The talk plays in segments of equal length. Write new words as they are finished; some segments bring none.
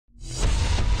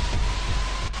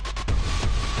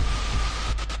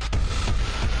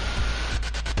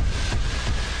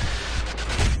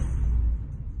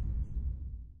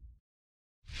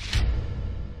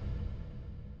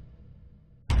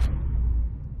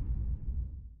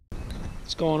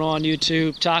What's going on,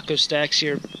 YouTube? Taco Stacks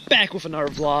here, back with another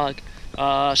vlog.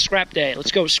 Scrap day.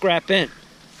 Let's go scrap in.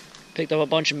 Picked up a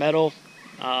bunch of metal.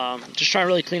 Just trying to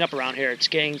really clean up around here. It's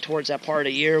getting towards that part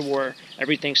of the year where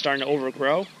everything's starting to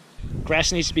overgrow.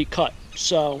 Grass needs to be cut.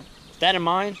 So, with that in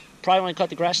mind, probably want to cut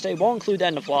the grass today. Won't include that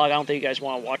in the vlog. I don't think you guys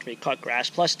want to watch me cut grass.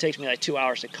 Plus, it takes me like 2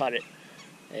 hours to cut it.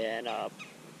 And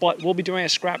but we'll be doing a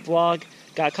scrap vlog.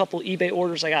 Got a couple eBay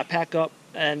orders I got to pack up,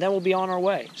 and then we'll be on our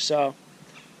way. So,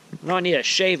 we don't need a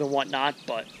shave and whatnot,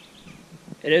 but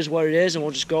it is what it is, and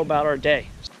we'll just go about our day.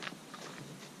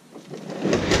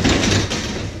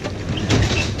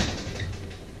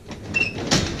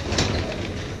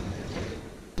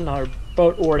 Our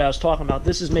boat oar I was talking about.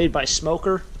 This is made by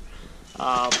Smoker.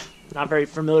 Not very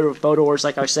familiar with boat oars,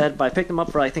 like I said, but I picked them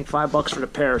up for I think $5 for the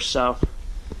pair. So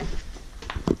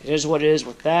it is what it is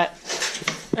with that.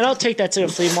 And I'll take that to the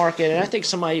flea market. And I think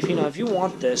somebody, if you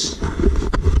want this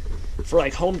for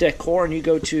like home decor, and you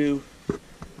go to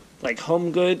like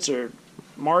Home Goods or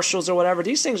Marshalls or whatever,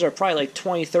 these things are probably like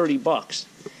 $20-$30.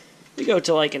 You go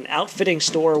to like an outfitting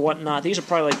store or whatnot, these are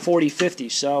probably like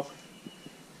 $40-$50. So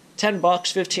 $10,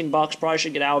 $15, probably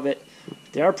should get out of it.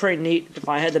 They are pretty neat. If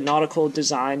I had the nautical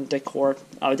design decor,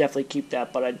 I would definitely keep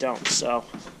that, but I don't. So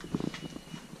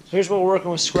here's what we're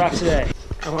working with scrap today.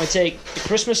 I'm going to take the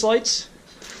Christmas lights,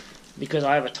 because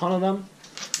I have a ton of them.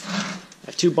 I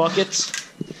have 2 buckets.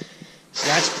 So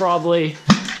that's probably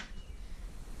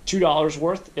 $2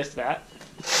 worth, if that.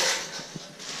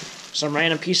 Some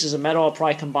random pieces of metal, I'll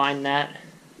probably combine that.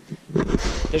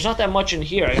 There's not that much in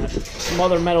here. I got some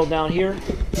other metal down here.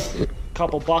 A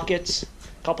couple buckets.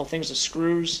 A couple things of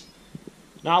screws.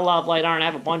 Not a lot of light iron. I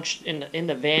have a bunch in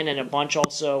the van and a bunch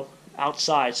also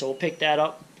outside. So we'll pick that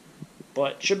up.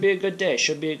 But should be a good day.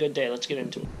 Should be a good day. Let's get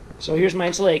into it. So here's my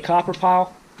insulated copper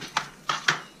pile.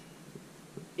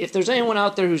 If there's anyone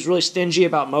out there who's really stingy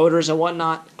about motors and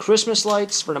whatnot, Christmas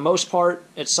lights, for the most part,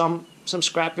 at some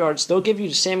scrap yards, they'll give you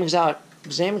the same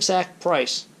exact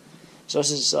price. So this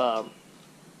is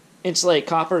insulated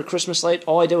copper Christmas light.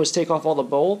 All I did was take off all the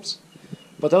bulbs,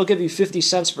 but they'll give you 50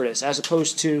 cents for this, as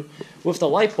opposed to with the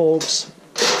light bulbs.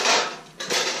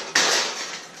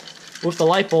 With the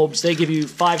light bulbs, they give you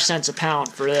 5 cents a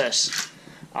pound for this.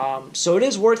 So it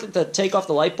is worth it to take off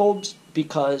the light bulbs,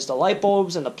 because the light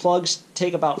bulbs and the plugs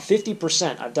take about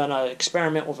 50%. I've done an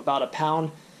experiment with about a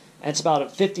pound, and it's about a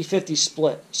 50-50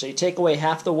 split. So you take away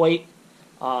half the weight,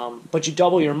 but you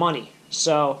double your money.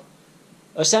 So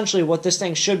essentially what this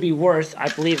thing should be worth, I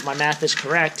believe my math is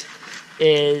correct,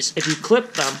 is if you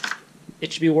clip them,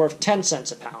 it should be worth 10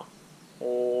 cents a pound.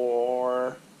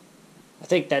 Or I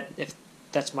think that if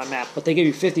that's my math, but they give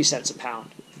you 50 cents a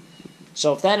pound.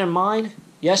 So with that in mind,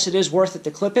 yes, it is worth it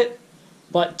to clip it,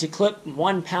 but to clip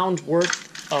 1 pound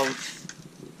worth of,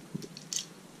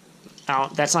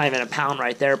 that's not even a pound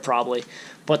right there probably,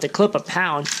 but to clip a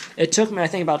pound, it took me I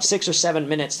think about 6 or 7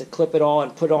 minutes to clip it all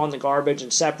and put it all in the garbage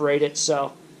and separate it.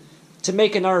 So to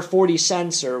make another 40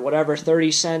 cents or whatever,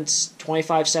 30 cents,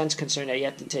 25 cents, considering that you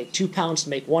have to take 2 pounds to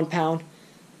make 1 pound,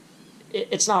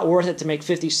 it's not worth it to make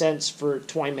 50 cents for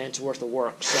 20 minutes worth of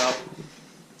work. So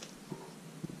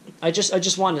I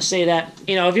just wanted to say that,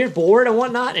 if you're bored and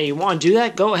whatnot and you want to do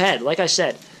that, go ahead. Like I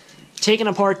said, taking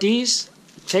apart these,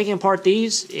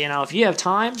 if you have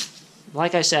time,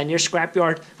 like I said, in your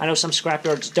scrapyard, I know some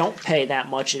scrapyards don't pay that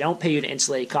much. They don't pay you the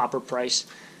insulated copper price.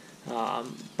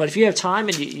 But if you have time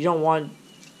and you don't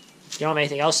have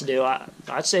anything else to do,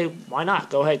 I'd say why not?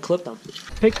 Go ahead, clip them.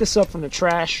 Pick this up from the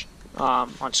trash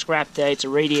on scrap day. It's a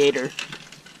radiator.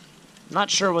 I'm not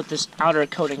sure what this outer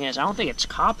coating is. I don't think it's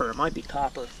copper. It might be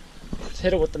copper. Let's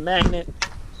hit it with the magnet.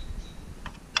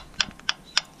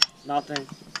 Nothing.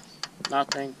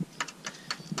 Nothing.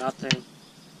 Nothing.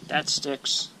 That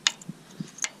sticks.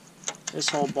 This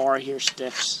whole bar here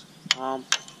sticks. I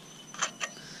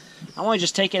want to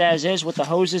just take it as is with the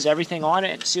hoses, everything on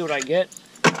it, and see what I get.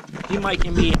 He might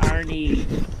give me irony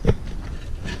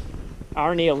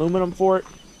aluminum for it.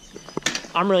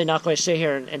 I'm really not going to sit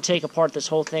here and take apart this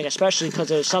whole thing, especially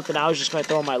because it was something I was just going to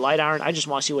throw in my light iron. I just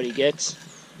want to see what he gets,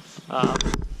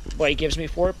 what he gives me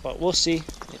for it. But we'll see.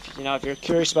 If you're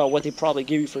curious about what they probably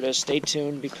give you for this, stay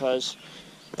tuned, because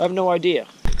I have no idea.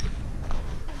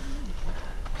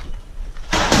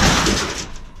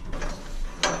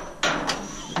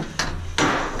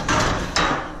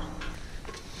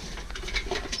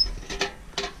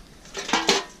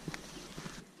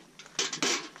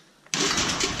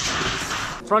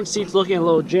 Front seat's looking a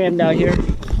little jammed out here.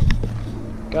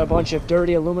 Got a bunch of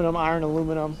dirty aluminum, iron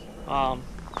aluminum,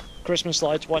 Christmas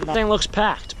lights, whatnot. Thing looks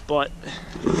packed, but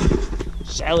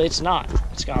sadly it's not.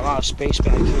 It's got a lot of space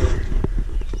back here.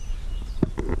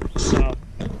 So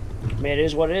mean, it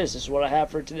is what it is. This is what I have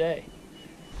for today.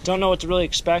 Don't know what to really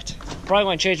expect. Probably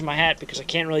going to change my hat because I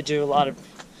can't really do a lot of...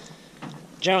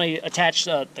 Generally attach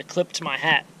the clip to my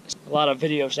hat. A lot of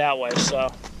videos that way,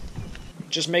 so...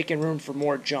 Just making room for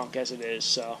more junk as it is,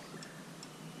 so...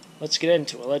 Let's get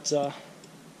into it. Let's head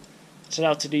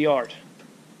out to the yard.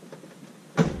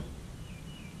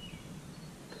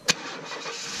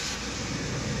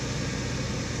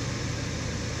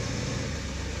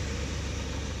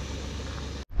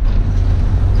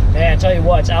 Man, I tell you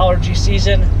what, it's allergy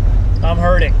season. I'm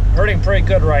hurting pretty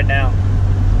good right now.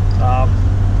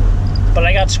 But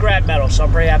I got scrap metal, so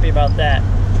I'm pretty happy about that.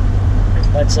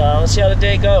 Let's see how the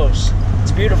day goes.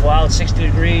 It's beautiful out, it's 60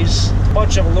 degrees. A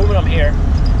bunch of aluminum here,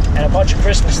 and a bunch of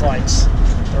Christmas lights.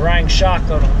 They're riding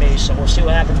shotgun with me, so we'll see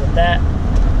what happens with that.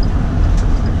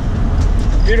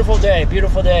 Beautiful day,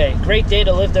 beautiful day. Great day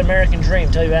to live the American dream,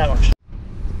 tell you that much.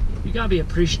 You gotta be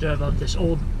appreciative of this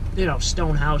old, you know,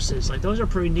 stone houses. Like, those are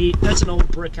pretty neat. That's an old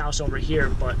brick house over here,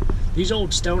 but these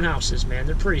old stone houses, man,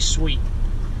 they're pretty sweet.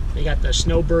 They got the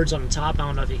snowbirds on the top. I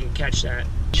don't know if you can catch that.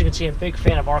 As you can see, I'm a big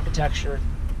fan of architecture,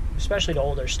 especially the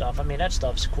older stuff. I mean, that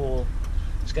stuff's cool.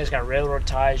 This guy's got railroad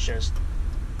ties just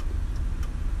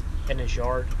in his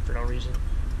yard for no reason.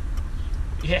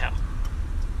 Yeah.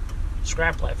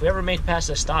 Scrap life. If we ever make it past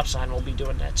the stop sign, we'll be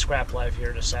doing that scrap life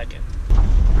here in a second.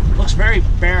 Looks very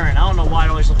barren. I don't know why it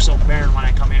always looks so barren when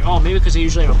I come here. Oh, maybe because they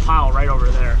usually have a pile right over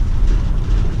there.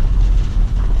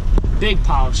 Big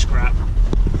pile of scrap.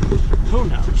 Who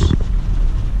knows?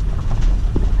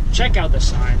 Check out the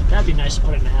sign. That'd be nice to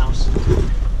put in the house.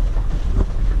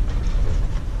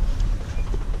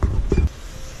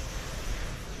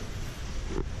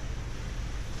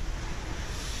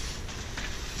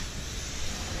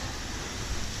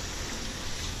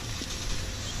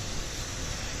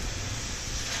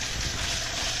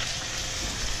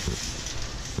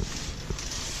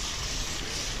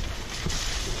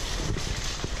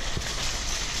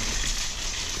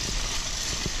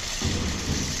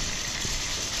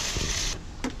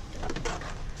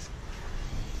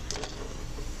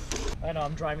 I know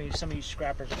I'm driving some of these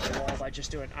scrappers up the wall by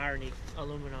just doing irony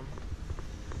aluminum.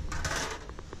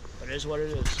 But it is what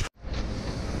it is.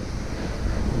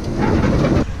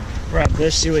 Grab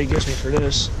this, see what he gives me for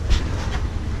this.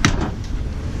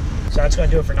 So that's going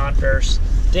to do it for non-ferrous.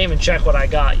 Didn't even check what I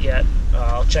got yet.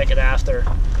 I'll check it after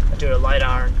I do a light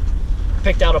iron.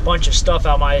 Picked out a bunch of stuff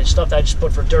out my stuff that I just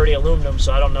put for dirty aluminum,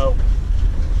 so I don't know.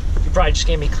 You probably just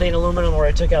gave me clean aluminum, or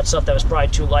I took out stuff that was probably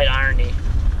too light irony.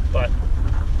 But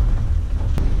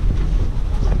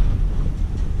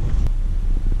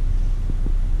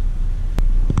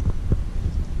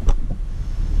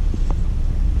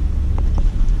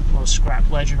scrap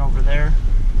legend over there.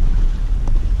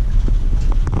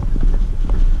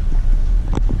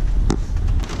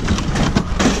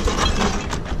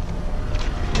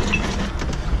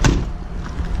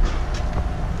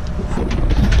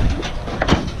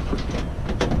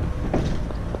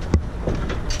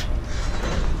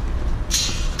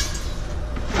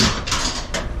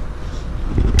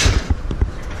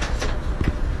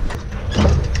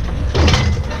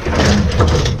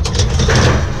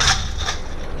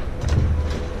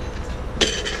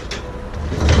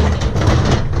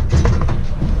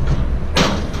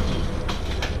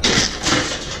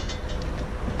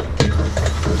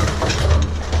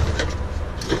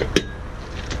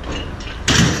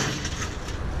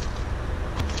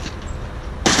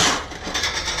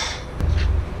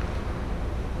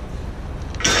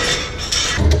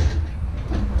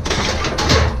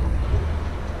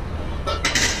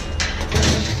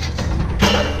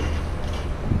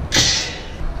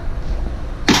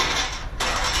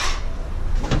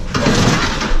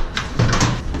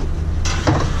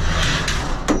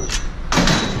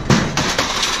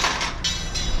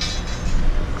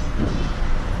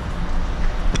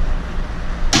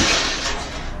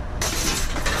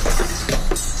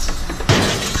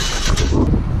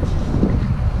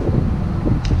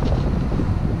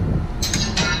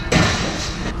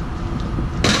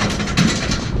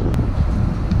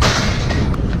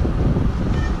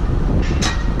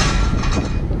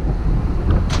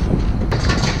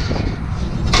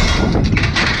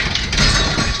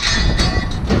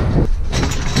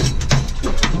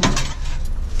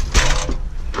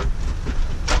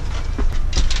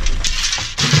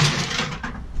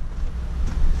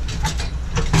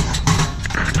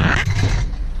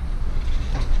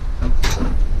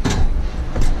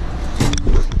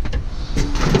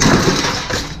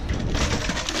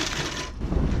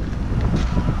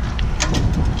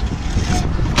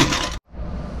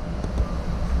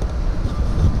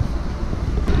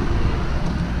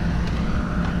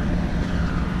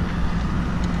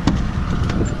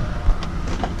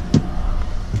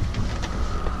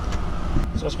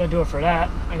 gonna do it for that.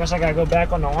 I guess I gotta go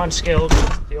back on the on scale.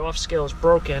 The off scale is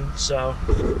broken, so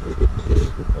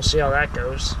we'll see how that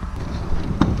goes.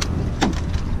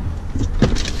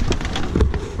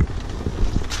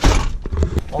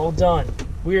 All done.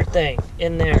 Weird thing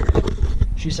in there.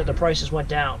 She said the prices went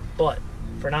down, but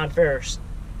for non-ferrous,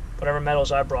 whatever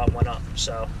metals I brought went up.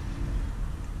 So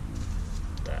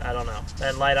I don't know.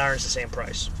 And light iron's the same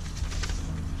price,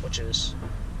 which is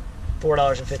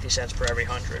 $4.50 per every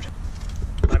 100.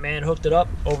 My man hooked it up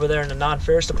over there in the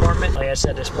non-ferrous department. Like I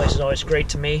said, this place is always great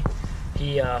to me.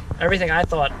 He everything I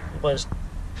thought was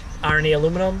irony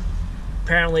aluminum.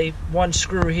 Apparently, one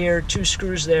screw here, 2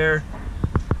 screws there,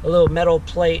 a little metal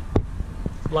plate,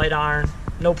 light iron,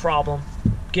 no problem.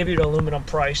 Give you the aluminum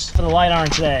price. For the light iron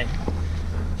today,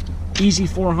 easy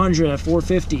 400 at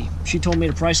 450. She told me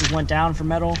the prices went down for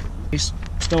metal.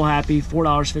 Still happy,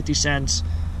 $4.50.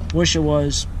 Wish it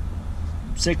was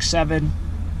 6, 7.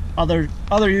 Other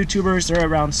YouTubers, they're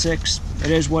around 6. It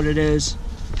is what it is.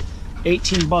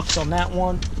 18 bucks on that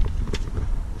one.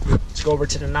 Let's go over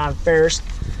to the non-ferrous.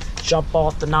 Jump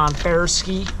off the non-ferrous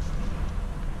ski.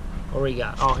 What do we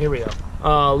got? Oh, here we go.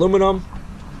 Aluminum.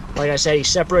 Like I said, he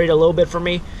separated a little bit for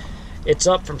me. It's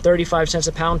up from 35 cents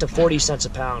a pound to 40 cents a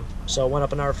pound. So it went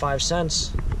up another 5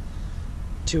 cents.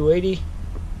 280.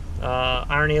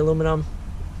 Irony aluminum.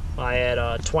 I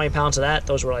had 20 pounds of that.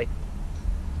 Those were like,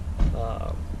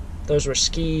 those were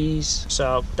skis.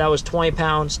 So that was 20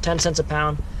 pounds, 10 cents a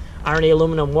pound. Irony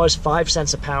aluminum was 5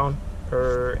 cents a pound,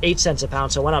 or 8 cents a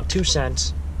pound, so it went up 2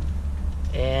 cents.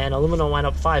 And aluminum went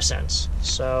up 5 cents.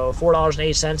 So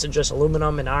 $4.08 in just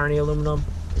aluminum and irony aluminum.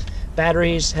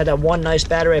 Batteries, had that one nice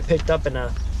battery I picked up in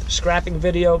a scrapping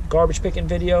video, garbage picking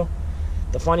video.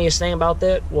 The funniest thing about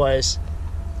that was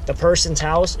the person's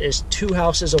house is 2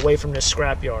 houses away from this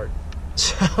scrap yard.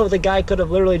 So the guy could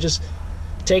have literally just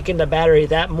taken the battery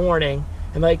that morning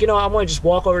and like, you know, I'm going to just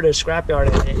walk over to the scrap yard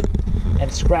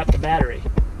and scrap the battery.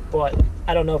 But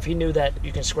I don't know if he knew that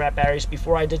you can scrap batteries.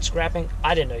 Before I did scrapping,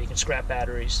 I didn't know you can scrap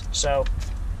batteries. So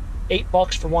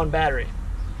 $8 for one battery.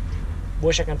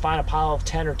 Wish I can find a pile of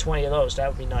 10 or 20 of those. That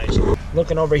would be nice.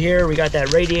 Looking over here, we got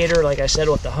that radiator, like I said,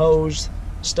 with the hose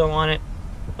still on it.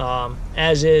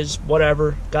 As is,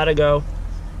 whatever, gotta go.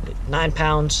 9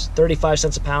 pounds, 35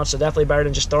 cents a pound, so definitely better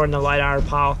than just throwing the light iron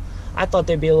pile. I thought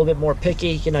they'd be a little bit more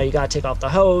picky. You know, you gotta take off the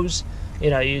hose. You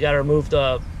know, you gotta remove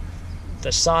the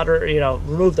solder, you know,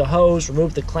 remove the hose,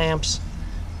 remove the clamps,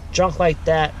 junk like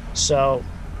that. So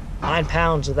 9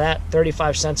 pounds of that,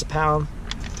 35 cents a pound,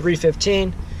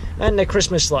 $3.15. And the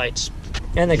Christmas lights.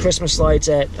 And the Christmas lights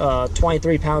at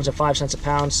 23 pounds at 5 cents a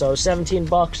pound. So 17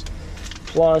 bucks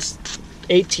plus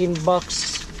 18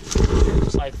 bucks.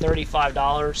 It's like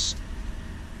 $35.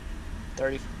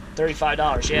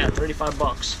 $35, yeah, 35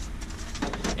 bucks.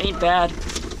 Ain't bad.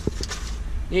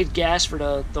 Need gas for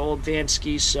the old van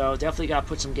skis, so definitely got to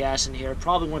put some gas in here.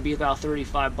 Probably going to be about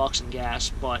 35 bucks in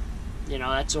gas, but you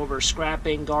know, that's over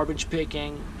scrapping, garbage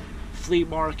picking, flea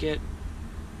market,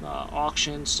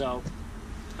 auction. So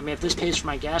I mean, if this pays for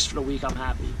my gas for the week, I'm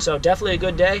happy. So definitely a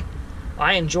good day.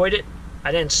 I enjoyed it.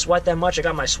 I didn't sweat that much. I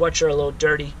got my sweatshirt a little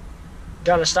dirty.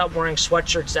 Gotta stop wearing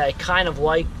sweatshirts that I kind of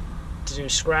like to do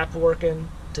scrap work in,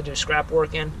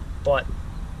 but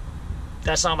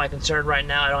that's not my concern right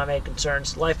now. I don't have any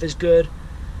concerns. Life is good.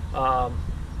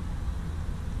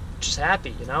 Just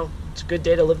happy, you know. It's a good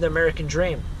day to live the American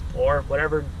dream, or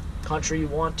whatever country you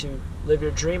want to live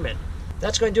your dream in.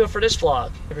 That's going to do it for this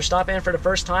vlog. If you're stopping in for the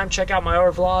first time, check out my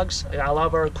other vlogs. I got a lot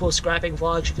of our cool scrapping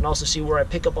vlogs. You can also see where I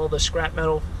pick up all the scrap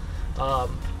metal.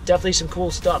 Definitely some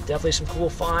cool stuff. Definitely some cool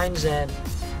finds and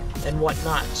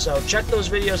whatnot. So check those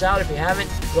videos out if you haven't.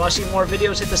 If you want to see more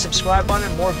videos, hit the subscribe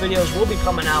button. More videos will be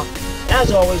coming out.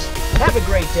 As always, have a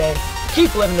great day.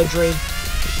 Keep living the dream.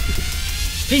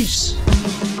 Peace.